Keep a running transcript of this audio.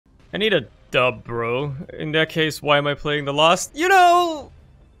I need a dub, bro. In that case, why am I playing the Lost? You know...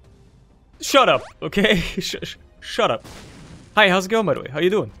 Shut up, okay? Shut up. Hi, how's it going, by the way? How you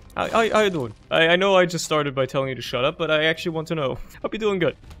doing? How you doing? I know I just started by telling you to shut up, but I actually want to know. Hope you're doing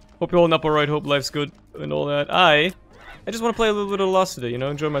good. Hope you're holding up alright, hope life's good, and all that. I just want to play a little bit of Lost today, you know?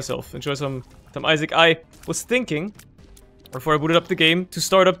 Enjoy myself. Enjoy some Isaac. I was thinking, before I booted up the game, to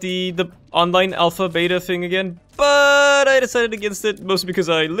start up the online alpha beta thing again, but I decided against it, mostly because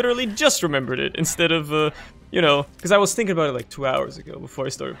I literally just remembered it, instead of, you know, because I was thinking about it like 2 hours ago before I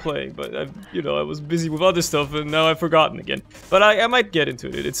started playing, but, you know, I was busy with other stuff, and now I've forgotten again. But I might get into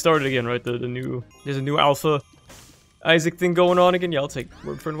it. It started again, right? There's a new alpha Isaac thing going on again. Yeah, I'll take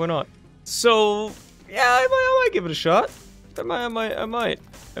word for it, why not? So, yeah, I might give it a shot. I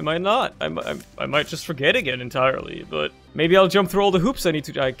might not. I might just forget again entirely, but maybe I'll jump through all the hoops I need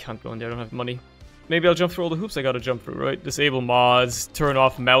to. I can't go in there, I don't have money. Maybe I'll jump through all the hoops I gotta jump through, right? Disable mods, turn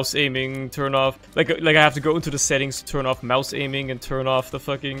off mouse aiming, turn off... Like I have to go into the settings to turn off mouse aiming and turn off the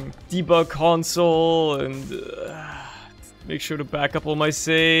fucking debug console and... make sure to back up all my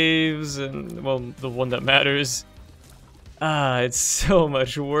saves and, well, the one that matters. It's so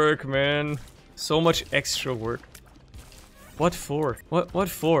much work, man. So much extra work. What for? What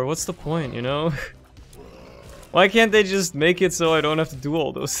for? What's the point, you know? Why can't they just make it so I don't have to do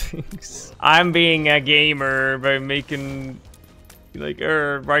all those things? I'm being a gamer by making... Like,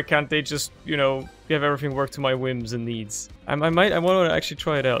 why can't they just, you know, have everything work to my whims and needs? I want to actually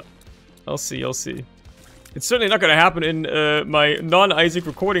try it out. I'll see. It's certainly not gonna happen in my non-Isaac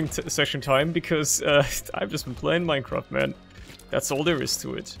recording session time, because I've just been playing Minecraft, man. That's all there is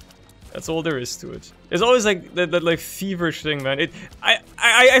to it. That's all there is to it. There's always like that like feverish thing, man.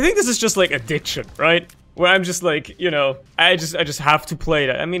 I think this is just like addiction, right? Where I'm just like, you know, I just have to play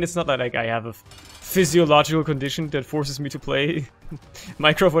that. I mean, it's not that like I have a physiological condition that forces me to play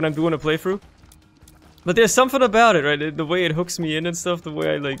Minecraft when I'm doing a playthrough. But there's something about it, right? The way it hooks me in and stuff, the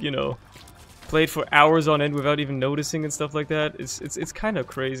way I like, you know, play it for hours on end without even noticing and stuff like that. It's kind of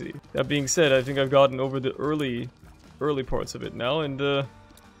crazy. That being said, I think I've gotten over the early parts of it now, and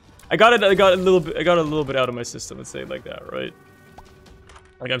I got a little bit out of my system, let's say it like that, right?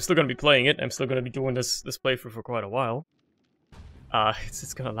 Like, I'm still gonna be playing it, I'm still gonna be doing this playthrough for quite a while.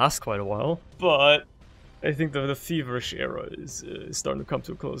 It's gonna last quite a while, but I think the feverish era is starting to come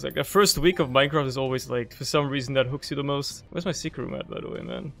to a close. Like, the first week of Minecraft is always, like, for some reason that hooks you the most. Where's my secret room at, by the way,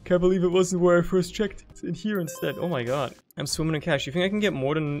 man? Can't believe it wasn't where I first checked. It's in here instead. Oh my god. I'm swimming in cash. You think I can get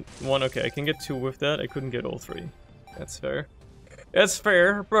more than one? Okay, I can get 2 with that. I couldn't get all 3. That's fair. That's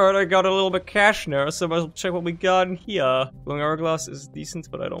fair, but I got a little bit cash now, so I might as well check what we got in here. Glowing hourglass is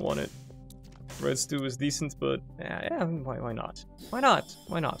decent, but I don't want it. Red stew is decent, but yeah, why not? Why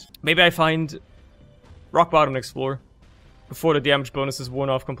not? Maybe I find rock bottom and explore before the damage bonus is worn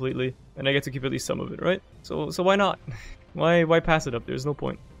off completely, and I get to keep at least some of it, right? So why not? Why pass it up? There's no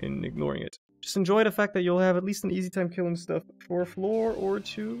point in ignoring it. Just enjoy the fact that you'll have at least an easy time killing stuff for a floor or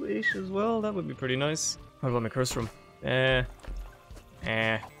 2-ish as well. That would be pretty nice. What about my curse room?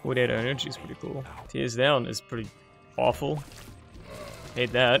 Wood energy is pretty cool. Tears down is pretty awful.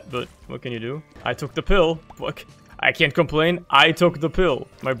 Hate that, but what can you do? I took the pill. What? I can't complain. I took the pill.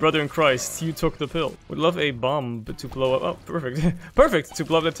 My brother in Christ, you took the pill. Would love a bomb to blow up. Oh, perfect. Perfect to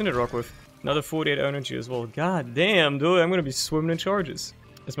blow up that tinted rock with. Another 48 energy as well. God damn, dude. I'm gonna be swimming in charges.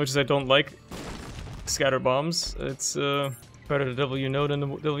 As much as I don't like scatter bombs, it's better the devil you know than the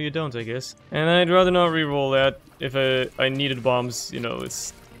devil you don't, I guess. And I'd rather not reroll that. If I needed bombs, you know,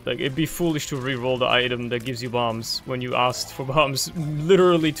 it's like, it'd be foolish to reroll the item that gives you bombs when you asked for bombs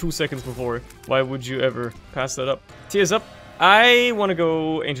literally 2 seconds before. Why would you ever pass that up? Tears up. I want to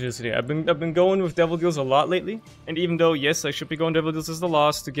go Ancient Deals today. I've been going with Devil Deals a lot lately, and even though, yes, I should be going Devil Deals as the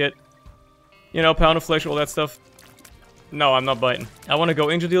Lost to get, you know, Pound of Flesh, all that stuff. No, I'm not biting. I want to go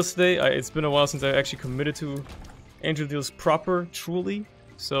Angel Deals today. It's been a while since I actually committed to Angel Deals proper, truly.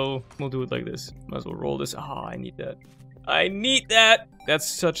 So, we'll do it like this. Might as well roll this. Ah, I need that. I need that! That's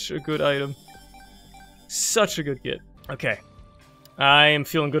such a good item. Such a good kit. Okay. I am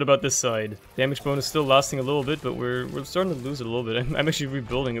feeling good about this side. Damage bonus still lasting a little bit, but we're starting to lose it a little bit. I'm actually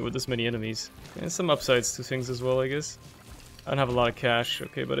rebuilding it with this many enemies. And some upsides to things as well, I guess. I don't have a lot of cash,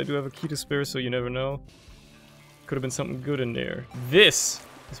 okay, but I do have a key to spare, so you never know. Could have been something good in there. This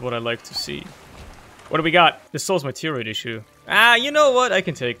is what I like to see. What do we got? This solves my tear rate issue. Ah, you know what? I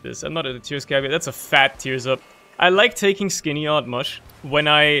can take this. I'm not at a tears caveat. That's a fat tears up. I like taking skinny odd much when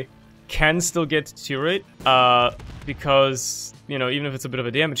I can still get tear rate, because, you know, even if it's a bit of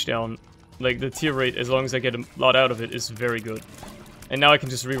a damage down, like, the tear rate, as long as I get a lot out of it, is very good. And now I can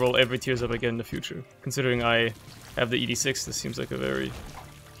just reroll every tears up I get in the future. Considering I have the ED6, this seems like a very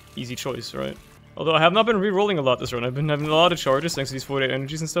easy choice, right? Although I have not been re-rolling a lot this run. I've been having a lot of charges thanks to these 48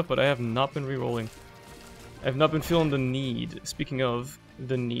 energies and stuff, but I have not been re-rolling. I have not been feeling the need. Speaking of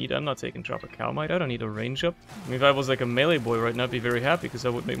the need, I'm not taking Tropical Might. I don't need a range up. I mean, if I was like a melee boy right now, I'd be very happy, because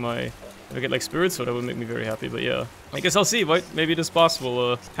that would make my... If I get like Spirit Sword, that would make me very happy, but yeah. I guess I'll see, right? Maybe this boss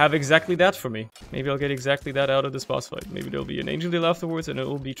will have exactly that for me. Maybe I'll get exactly that out of this boss fight. Maybe there'll be an Angel Deal afterwards, and it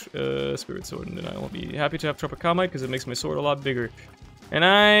will be Spirit Sword, and then I will be happy to have Tropical Might, because it makes my sword a lot bigger. And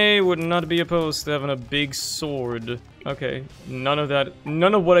I would not be opposed to having a big sword. Okay, none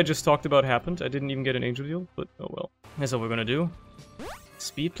of what I just talked about happened. I didn't even get an Angel Deal, but oh well. That's what we're gonna do.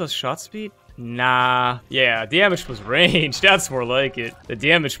 Speed plus shot speed? Nah. Yeah, damage plus range. That's more like it. The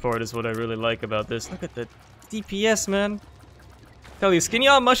damage part is what I really like about this. Look at the DPS, man. Tell you, Skinny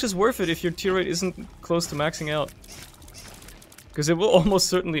on Mush is worth it if your tier rate isn't close to maxing out. Because it will almost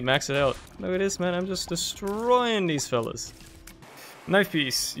certainly max it out. Look at this, man. I'm just destroying these fellas. Knife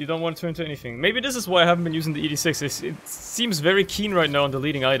piece. You don't want to turn to anything. Maybe this is why I haven't been using the ED6. It seems very keen right now on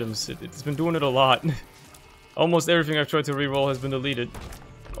deleting items. It's been doing it a lot. Almost everything I've tried to reroll has been deleted.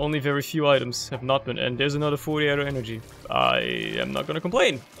 Only very few items have not been. And there's another 48 energy. I am not gonna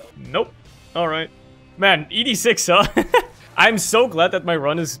complain. Nope. Alright. Man, ED6, huh? I'm so glad that my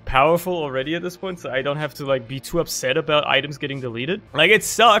run is powerful already at this point, so I don't have to like be too upset about items getting deleted. Like, it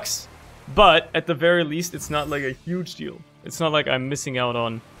sucks, but at the very least, it's not like a huge deal. It's not like I'm missing out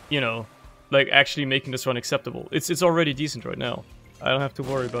on, you know, like actually making this run acceptable. It's already decent right now. I don't have to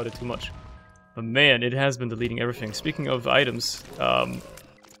worry about it too much. But man, it has been deleting everything. Speaking of items,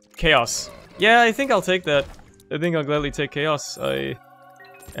 Chaos. Yeah, I think I'll take that. I think I'll gladly take Chaos. I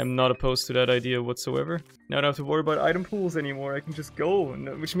am not opposed to that idea whatsoever. Now I don't have to worry about item pools anymore. I can just go,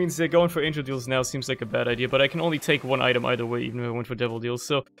 which means that going for Angel Deals now seems like a bad idea, but I can only take one item either way, even if I went for Devil Deals,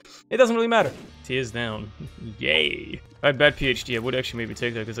 so it doesn't really matter. Tears down. Yay. If I had bad PhD, I would actually maybe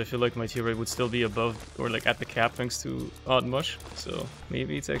take that, because I feel like my tier rate would still be above, or like at the cap, thanks to Odd Mush, so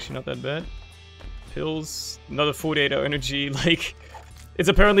maybe it's actually not that bad. Pills, another 48 energy, like, it's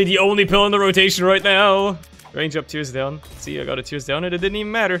apparently the only pill in the rotation right now. Range up, tears down. See, I got a tears down, and it didn't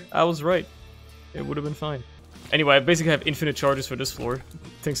even matter. I was right. It would have been fine. Anyway, I basically have infinite charges for this floor,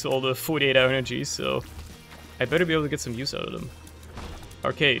 thanks to all the 48 energies, so I better be able to get some use out of them.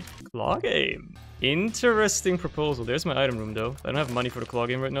 Arcade. Claw game. Interesting proposal. There's my item room, though. I don't have money for the claw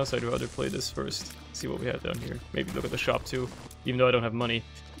game right now, so I'd rather play this first. See what we have down here. Maybe look at the shop, too, even though I don't have money.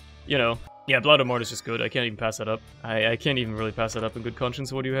 You know. Yeah, Blood of Mart is just good. I can't even pass that up. I can't even really pass that up in good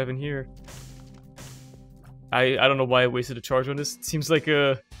conscience. What do you have in here? I don't know why I wasted a charge on this. It seems like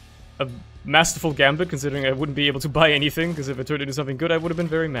a masterful gambit, considering I wouldn't be able to buy anything, because if it turned into something good, I would have been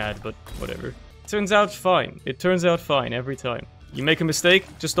very mad, but whatever. Turns out fine. It turns out fine every time. You make a mistake,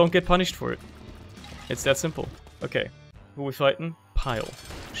 just don't get punished for it. It's that simple. Okay. Who are we fighting? Pile.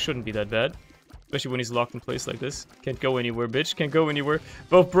 Shouldn't be that bad. Especially when he's locked in place like this. Can't go anywhere, bitch. Can't go anywhere.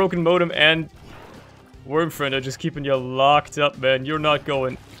 Both Broken Modem and Wormfriend are just keeping you locked up, man. You're not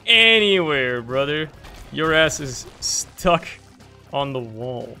going anywhere, brother. Your ass is stuck on the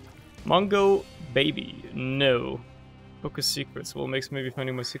wall. Mongo Baby. No. Book of Secrets. Well, it makes maybe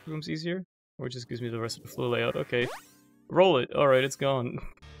finding my secret rooms easier? Or it just gives me the rest of the floor layout. Okay. Roll it. Alright, it's gone.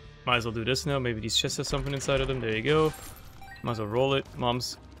 Might as well do this now. Maybe these chests have something inside of them. There you go. Might as well roll it.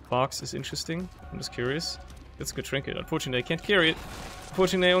 Mom's box is interesting. I'm just curious. That's a good trinket. Unfortunately, I can't carry it.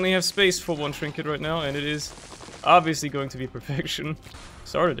 Unfortunately, I only have space for one trinket right now, and it is obviously going to be perfection.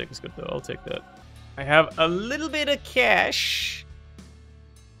 Starter deck is good, though. I'll take that. I have a little bit of cash.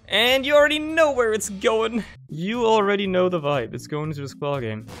 And you already know where it's going. You already know the vibe. It's going into this claw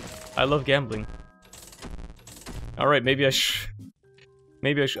game. I love gambling. Alright, maybe I should.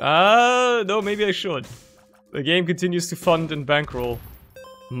 No, maybe I should. The game continues to fund and bankroll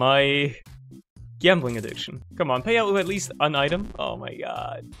my gambling addiction. Come on, pay out at least an item. Oh my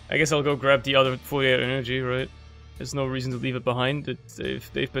god. I guess I'll go grab the other 48 energy, right? There's no reason to leave it behind.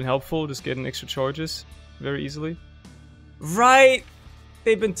 They've been helpful, just getting extra charges very easily. Right!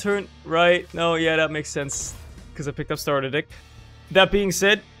 They've been turned... Right. No, yeah, that makes sense. Because I picked up Starter Deck. That being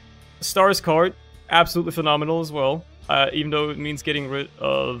said, Stars card, absolutely phenomenal as well. Even though it means getting rid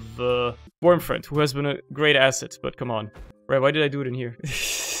of Wormfriend, who has been a great asset, but come on. Right, why did I do it in here?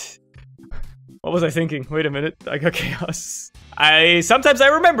 What was I thinking? Wait a minute, I got Chaos. Sometimes I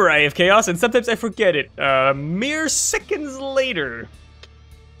remember I have Chaos, and sometimes I forget it. Mere seconds later.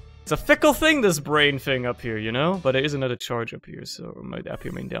 It's a fickle thing, this brain thing up here, you know? But there is another charge up here, so I might up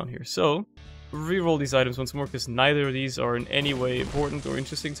here, main down here. So, reroll these items once more, because neither of these are in any way important or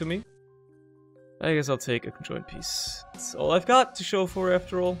interesting to me. I guess I'll take a conjoined piece. That's all I've got to show for,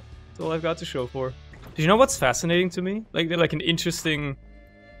 after all. That's all I've got to show for. Do you know what's fascinating to me? Like an interesting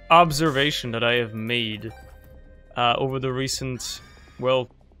observation that I have made over the recent, well,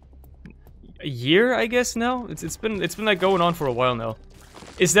 a year, I guess now? It's been like going on for a while now.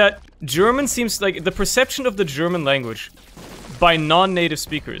 Is that German seems like the perception of the German language by non-native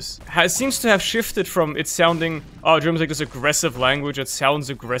speakers seems to have shifted from it sounding, oh, German's like this aggressive language that sounds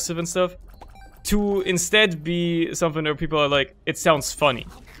aggressive and stuff, to instead be something where people are like, it sounds funny.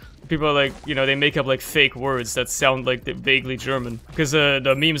 People are like, you know, they make up like fake words that sound like they're vaguely German. Because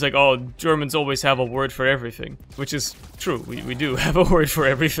the meme's like, oh, Germans always have a word for everything. Which is true, we do have a word for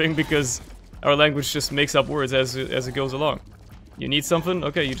everything because our language just makes up words as it goes along. You need something?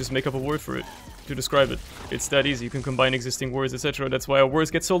 Okay, you just make up a word for it to describe it. It's that easy. You can combine existing words, etc. That's why our words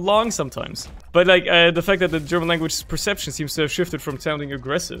get so long sometimes. But like the fact that the German language perception seems to have shifted from sounding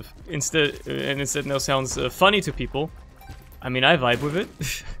aggressive instead now sounds funny to people. I mean, I vibe with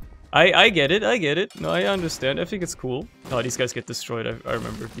it. I get it. No, I understand. I think it's cool. Oh, these guys get destroyed. I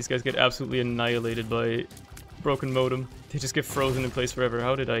remember. These guys get absolutely annihilated by Broken Modem. They just get frozen in place forever.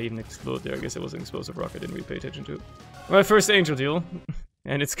 How did I even explode there? I guess it was an explosive rock. I didn't really pay attention to it. My first angel deal.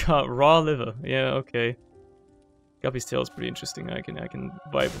 And it's got raw liver. Yeah, okay. Guppy's tail is pretty interesting. I can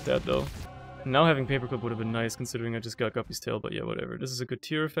vibe with that though. Now having paperclip would have been nice considering I just got Guppy's tail, but yeah, whatever. This is a good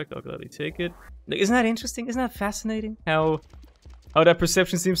tier effect. I'll gladly take it. Like, isn't that interesting? Isn't that fascinating? How that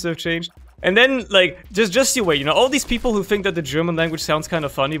perception seems to have changed. And then, like, just you wait, you know, all these people who think that the German language sounds kind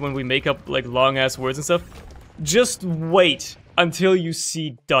of funny when we make up, like, long-ass words and stuff, just wait until you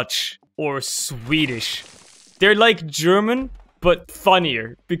see Dutch or Swedish. They're like German, but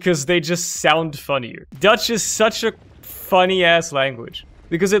funnier, because they just sound funnier. Dutch is such a funny-ass language,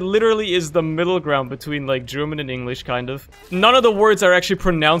 because it literally is the middle ground between, like, German and English, kind of. None of the words are actually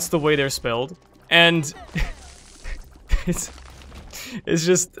pronounced the way they're spelled, and it's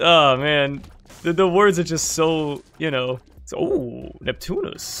just, oh man, the words are just so, you know. Oh,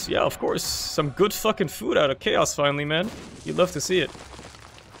 Neptunus. Yeah, of course. Some good fucking food out of chaos finally, man. You'd love to see it.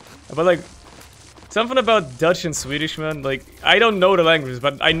 But like, something about Dutch and Swedish, man, like, I don't know the languages,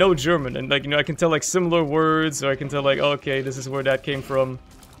 but I know German, and like, you know, I can tell like similar words, or I can tell like, oh, okay, this is where that came from.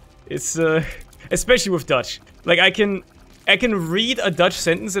 It's, especially with Dutch. Like, I can read a Dutch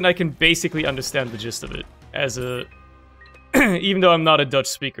sentence and I can basically understand the gist of it as a... even though I'm not a Dutch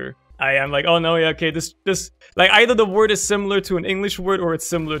speaker. I am like, oh no, yeah, okay, this, like, either the word is similar to an English word or it's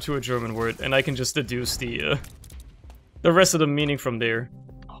similar to a German word, and I can just deduce the rest of the meaning from there.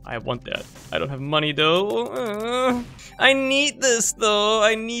 Oh, I want that. I don't have money, though. I need this, though.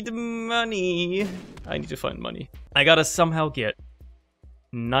 I need money. I need to find money. I gotta somehow get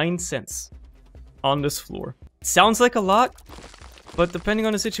 9 cents on this floor. Sounds like a lot, but depending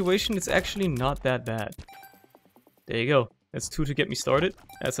on the situation, it's actually not that bad. There you go. That's 2 to get me started.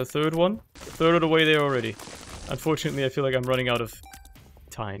 That's a third one. A third of the way there already. Unfortunately, I feel like I'm running out of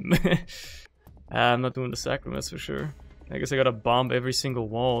time. I'm not doing the sacrum, that's for sure. I guess I gotta bomb every single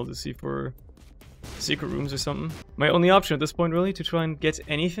wall to see for secret rooms or something. My only option at this point, really, to try and get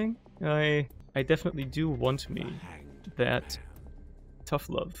anything. I definitely do want me that tough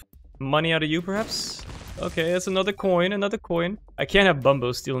love. Money out of you, perhaps? Okay, that's another coin, another coin. I can't have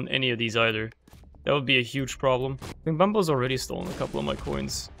Bumbo stealing any of these either. That would be a huge problem. I think Bumbo's already stolen a couple of my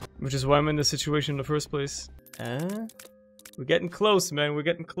coins, which is why I'm in this situation in the first place. We're getting close, man. We're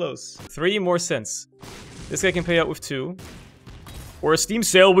getting close. 3 more cents. This guy can pay out with 2. Or a Steam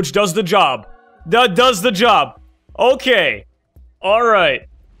sale, which does the job. That does the job. Okay. Alright.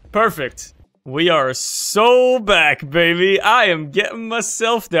 Perfect. We are so back, baby. I am getting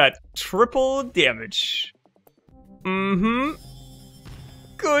myself that triple damage. Mm-hmm.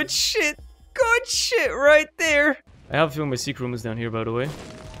 Good shit. Good shit right there. I have a feeling my secret room is down here, by the way.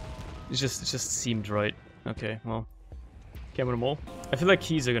 It just seemed right. Okay, well. Can't win them all. I feel like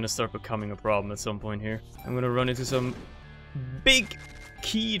keys are gonna start becoming a problem at some point here. I'm gonna run into some big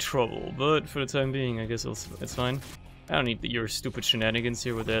key trouble, but for the time being, I guess it's fine. I don't need your stupid shenanigans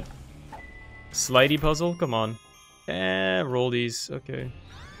here with that slidey puzzle. Come on. Roll these. Okay.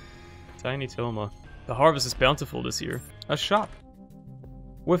 Tiny Toma. The harvest is bountiful this year. A shop.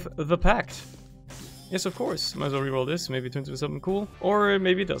 With the pact. Yes, of course. Might as well reroll this. Maybe it turns into something cool. Or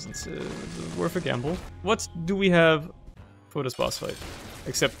maybe it doesn't. Worth a gamble. What do we have for this boss fight?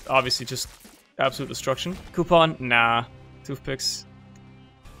 Except, obviously, just absolute destruction. Coupon? Nah. Toothpicks.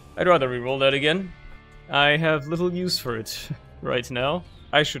 I'd rather reroll that again. I have little use for it right now.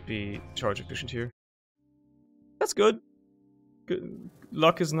 I should be charge efficient here. That's good. Good.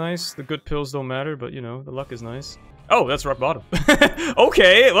 Luck is nice. The good pills don't matter, but, you know, the luck is nice. Oh, that's rock bottom.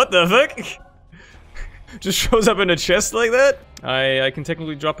 Okay, what the fuck? Just shows up in a chest like that? I can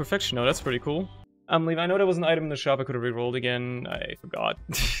technically drop perfection now, that's pretty cool. I'm leaving. I know there was an item in the shop I could have re-rolled again. I forgot.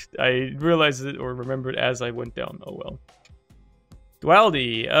 I realized it or remembered as I went down. Oh well.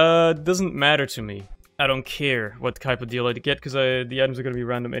 Duality. Doesn't matter to me. I don't care what type of deal I get, because the items are going to be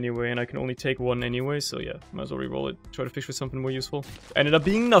random anyway, and I can only take one anyway, so yeah, might as well re-roll it. Try to fish for something more useful. Ended up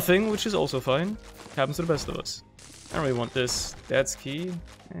being nothing, which is also fine. Happens to the best of us. I don't really want this. That's key.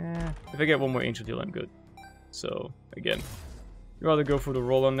 If I get one more ancient deal, I'm good. So, again, I'd rather go for the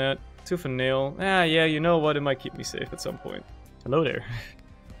roll on that. Tooth and nail. Yeah, you know what? It might keep me safe at some point. Hello there.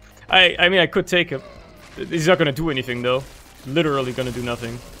 I mean, I could take him. He's not going to do anything, though. Literally going to do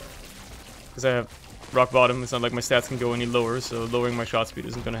nothing. Because I have rock bottom. It's not like my stats can go any lower, so lowering my shot speed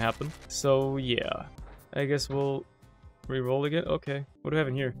isn't going to happen. So, yeah. I guess we'll re-roll again. Okay. What do we have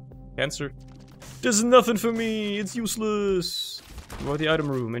in here? Cancer. This is nothing for me. It's useless. What about the item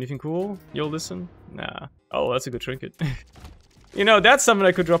room? Anything cool? You'll listen? Nah. Oh, that's a good trinket. You know, that's something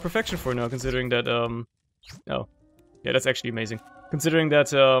I could draw perfection for now, considering that, Oh. Yeah, that's actually amazing. Considering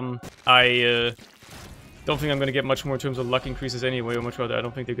that, I, don't think I'm gonna get much more in terms of luck increases anyway, or much rather, I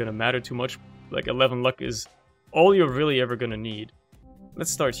don't think they're gonna matter too much. Like, 11 luck is all you're really ever gonna need. Let's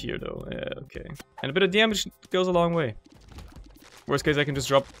start here, though. Okay. And a bit of damage goes a long way. Worst case, I can just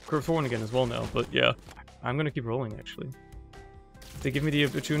drop Curve Thorn again as well now, but yeah. I'm gonna keep rolling, actually. If they give me the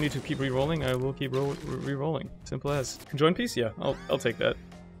opportunity to keep re-rolling, I will keep re-rolling. Simple as. Conjoined piece? Yeah, I'll take that.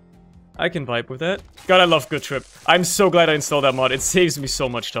 I can vibe with that. God, I love Good Trip. I'm so glad I installed that mod. It saves me so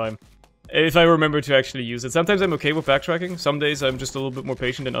much time. If I remember to actually use it. Sometimes I'm okay with backtracking. Some days I'm just a little bit more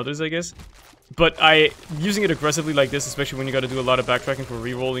patient than others, I guess. But using it aggressively like this, especially when you gotta do a lot of backtracking for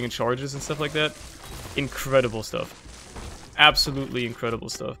re-rolling and charges and stuff like that, incredible stuff. Absolutely incredible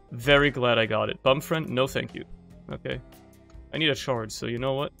stuff. Very glad I got it. Bum friend? No thank you. Okay. I need a charge, so you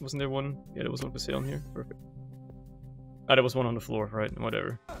know what? Wasn't there one? Yeah, there was one for sale in here. Perfect. Ah, there was one on the floor, right?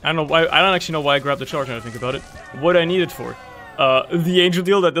 Whatever. I don't know why. I don't actually know why I grabbed the charge now that I think about it. What I need it for? The angel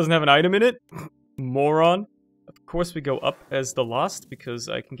deal that doesn't have an item in it? Moron. Of course we go up as the lost, because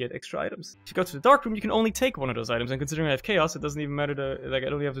I can get extra items. If you go to the dark room, you can only take one of those items, and considering I have chaos, it doesn't even matter to, like, I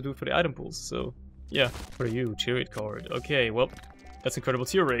don't even have to do it for the item pools, so, yeah. For you, Chariot card. Okay, well, that's incredible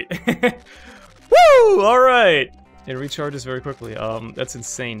tier rate. Woo! Alright! It recharges very quickly. That's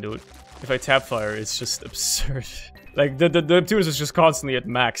insane, dude. If I tap fire, it's just absurd. Like, the Neptunus is just constantly at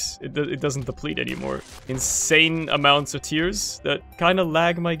max. It doesn't deplete anymore. Insane amounts of tears that kind of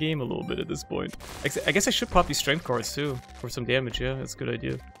lag my game a little bit at this point. I guess I should pop these strength cards, too, for some damage, yeah? That's a good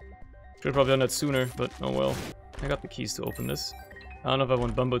idea. Should've probably done that sooner, but oh well. I got the keys to open this. I don't know if I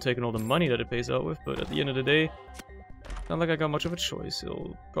want Bumbo taking all the money that it pays out with, but at the end of the day, not like I got much of a choice.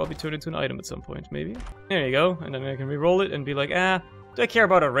 It'll probably turn into an item at some point, maybe. There you go, and then I can re-roll it and be like, ah, do I care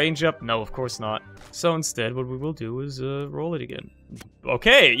about a range up? No, of course not. So instead, what we will do is roll it again.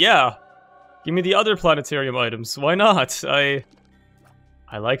 Okay, yeah. Give me the other Planetarium items. Why not? I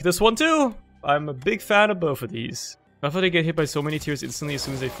like this one too. I'm a big fan of both of these. I thought they get hit by so many tears instantly as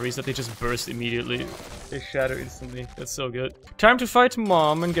soon as they freeze that they just burst immediately. They shatter instantly. That's so good. Time to fight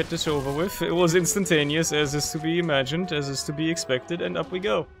Mom and get this over with. It was instantaneous, as is to be imagined, as is to be expected, and up we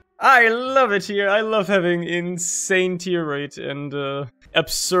go. I love it here. I love having insane tier rate and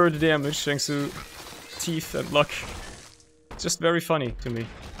absurd damage thanks to teeth and luck. It's just very funny to me.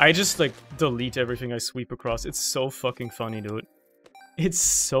 I just, like, delete everything I sweep across. It's so fucking funny, dude. It's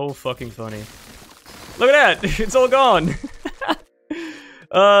so fucking funny. Look at that! It's all gone!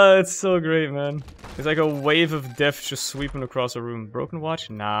 It's so great, man. It's like a wave of death just sweeping across a room. Broken watch?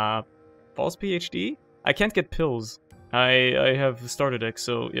 Nah. False PhD? I can't get pills. I have starter deck,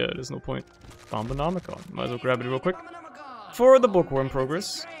 so yeah, there's no point. Bombonomicon. Might as well grab it real quick. For the bookworm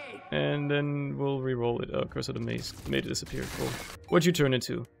progress. And then we'll re-roll it. Oh, Curse of the Maze. Made it disappear. Cool. What'd you turn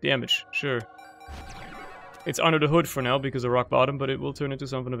into? Damage. Sure. It's under the hood for now because of rock bottom, but it will turn into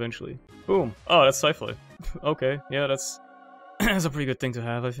something eventually. Boom. Oh, that's Sci-Fi. Okay, yeah, that's a pretty good thing to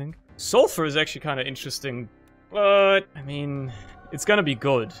have, I think. Sulfur is actually kind of interesting, but, I mean, it's gonna be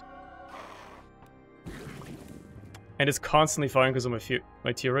good. And it's constantly firing because of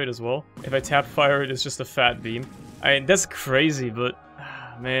my tier rate as well. If I tap fire, it's just a fat beam. That's crazy, but,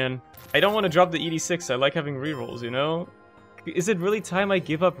 man. I don't want to drop the ED6, I like having rerolls, you know? Is it really time I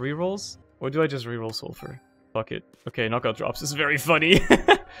give up rerolls? Or do I just reroll Sulfur? Fuck it. Okay, knockout drops is very funny.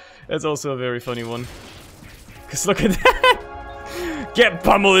 That's also a very funny one. Cause look at that! Get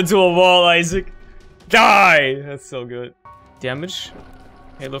pummeled into a wall, Isaac! Die! That's so good. Damage.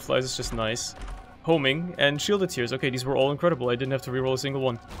 Halo Flies is just nice. Homing and Shielded Tears. Okay, these were all incredible. I didn't have to reroll a single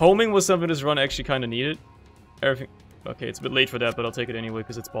one. Homing was something this run actually kind of needed. Everything. Okay, it's a bit late for that, but I'll take it anyway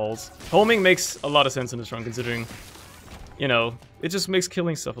because it's balls. Homing makes a lot of sense in this run, considering, you know, it just makes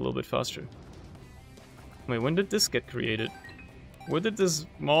killing stuff a little bit faster. Wait, when did this get created? Where did this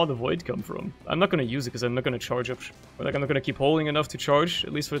Maw the Void come from? I'm not gonna use it because I'm not gonna charge up. Or like, I'm not gonna keep holding enough to charge,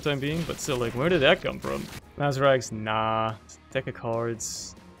 at least for the time being. But still, like, where did that come from? Mazrags, nah. Deck of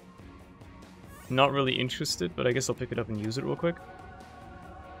cards. Not really interested, but I guess I'll pick it up and use it real quick.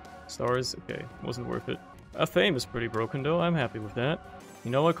 Stars, okay, wasn't worth it. Athame is pretty broken though, I'm happy with that.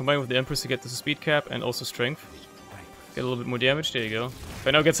 You know what, combine with the Empress to get the speed cap and also strength. Get a little bit more damage, there you go. If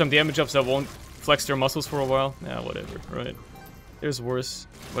I now get some damage ups that won't flex their muscles for a while, nah, whatever, right. There's worse.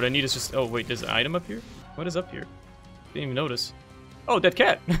 What I need is just, oh wait, there's an item up here? What is up here? Didn't even notice. Oh, dead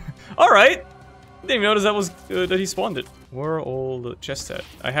cat! Alright! Didn't even notice that was, that he spawned it. Where are all the chests at?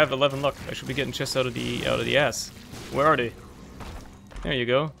 I have 11 luck, I should be getting chests out of the ass. Where are they? There you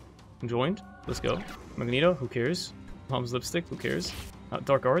go. Conjoined, let's go. Magneto, who cares? Mom's lipstick, who cares?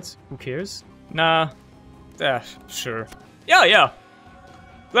 Dark arts, who cares? Nah. Sure. Yeah.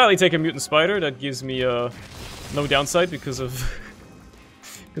 Gladly take a mutant spider, that gives me, no downside because of...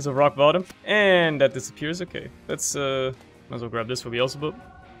 because of rock bottom. And that disappears, okay. Let's, might as well grab this for Beelzebub.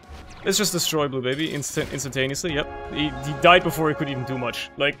 Let's just destroy Blue Baby instantaneously, yep. He died before he could even do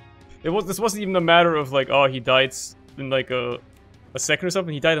much. Like, this wasn't even a matter of like, oh, he died in like a second or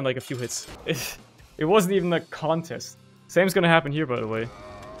something. He died in like a few hits. It wasn't even a contest. Same's gonna happen here, by the way.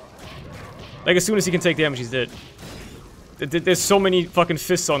 Like, as soon as he can take damage, he's dead. There's so many fucking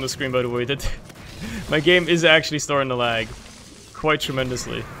fists on the screen, by the way, that my game is actually starting to lag. Quite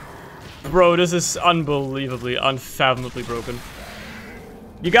tremendously. Bro, this is unbelievably, unfathomably broken.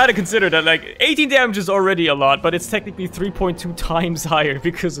 You gotta consider that, like, 18 damage is already a lot, but it's technically 3.2 times higher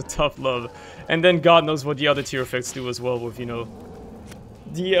because of Tough Love. And then God knows what the other tier effects do as well with, you know,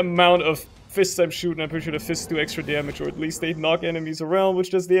 the amount of fists I'm shooting. I'm pretty sure the fists do extra damage, or at least they knock enemies around,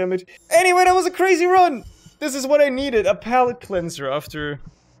 which does damage. Anyway, that was a crazy run! This is what I needed, a palate cleanser after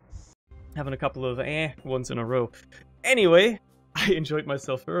having a couple of ones in a row. Anyway, I enjoyed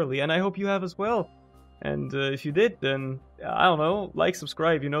myself thoroughly, and I hope you have as well. And if you did, then, I don't know, like,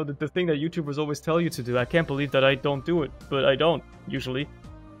 subscribe, you know, the thing that YouTubers always tell you to do. I can't believe that I don't do it, but I don't, usually.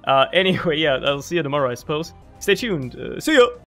 Anyway, yeah, I'll see you tomorrow, I suppose. Stay tuned, see ya!